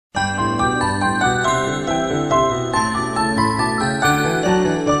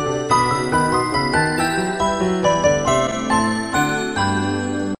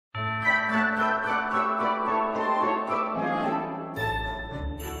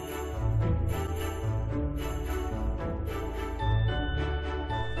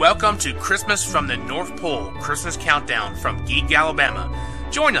Welcome to Christmas from the North Pole, Christmas Countdown from Geek, Alabama.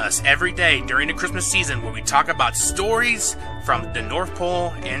 Join us every day during the Christmas season where we talk about stories from the North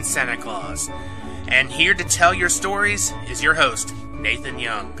Pole and Santa Claus. And here to tell your stories is your host, Nathan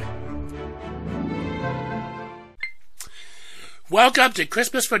Young. Welcome to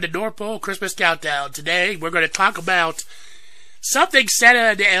Christmas from the North Pole, Christmas Countdown. Today we're going to talk about something Santa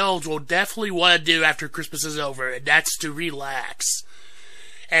and the elves will definitely want to do after Christmas is over, and that's to relax.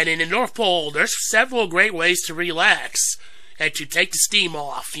 And in the North Pole, there's several great ways to relax and to take the steam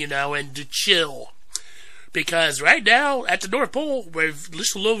off, and to chill. Because right now, at the North Pole, we're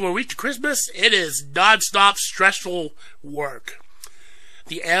just a little over a week to Christmas, it is non-stop stressful work.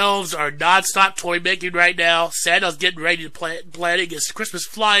 The elves are non-stop toy making right now. Santa's getting ready to planning his Christmas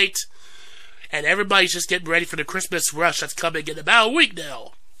flight. And everybody's just getting ready for the Christmas rush that's coming in about a week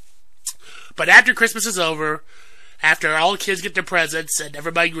now. But after Christmas is over, after all the kids get their presents and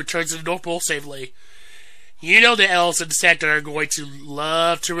everybody returns to the North Pole safely, the elves and Santa are going to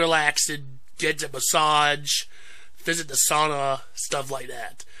love to relax and get a massage, visit the sauna, stuff like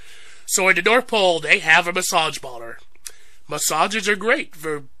that. So in the North Pole, they have a massage parlor. Massages are great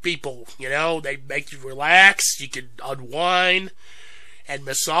for people, they make you relax, you can unwind, and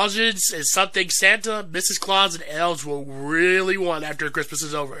massages is something Santa, Mrs. Claus, and elves will really want after Christmas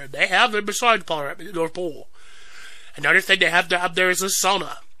is over. And they have a massage parlor at the North Pole. Another thing they have up there is a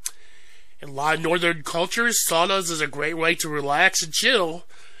sauna. In a lot of northern cultures, saunas is a great way to relax and chill.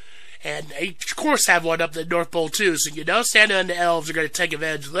 And they, of course, have one up at the North Pole, too. So Santa and the elves are going to take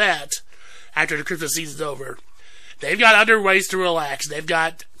advantage of that after the Christmas season's over. They've got other ways to relax. They've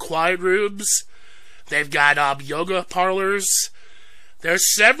got quiet rooms. They've got yoga parlors.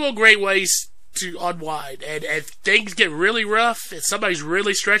 There's several great ways to unwind. And if things get really rough, if somebody's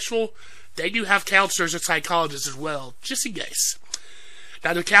really stressful, they do have counselors and psychologists as well, just in case.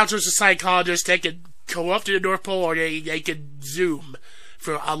 Now, the counselors and psychologists, they can go up to the North Pole or they can Zoom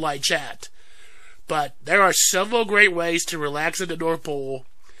for online chat. But there are several great ways to relax at the North Pole.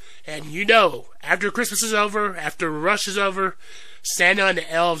 And after Christmas is over, after the rush is over, Santa and the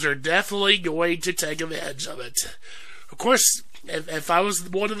elves are definitely going to take advantage of it. Of course, if I was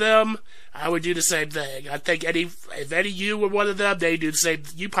one of them, I would do the same thing. I think if any of you were one of them, they do the same.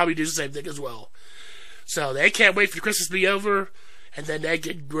 You probably do the same thing as well. So they can't wait for Christmas to be over, and then they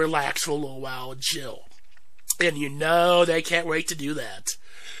can relax for a little while and chill. And they can't wait to do that.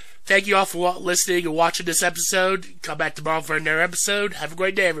 Thank you all for listening and watching this episode. Come back tomorrow for another episode. Have a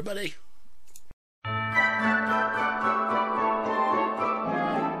great day, everybody.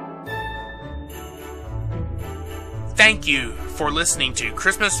 Thank you for listening to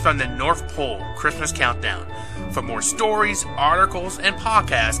Christmas from the North Pole, Christmas Countdown. For more stories, articles, and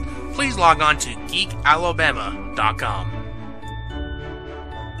podcasts, please log on to geekalabama.com.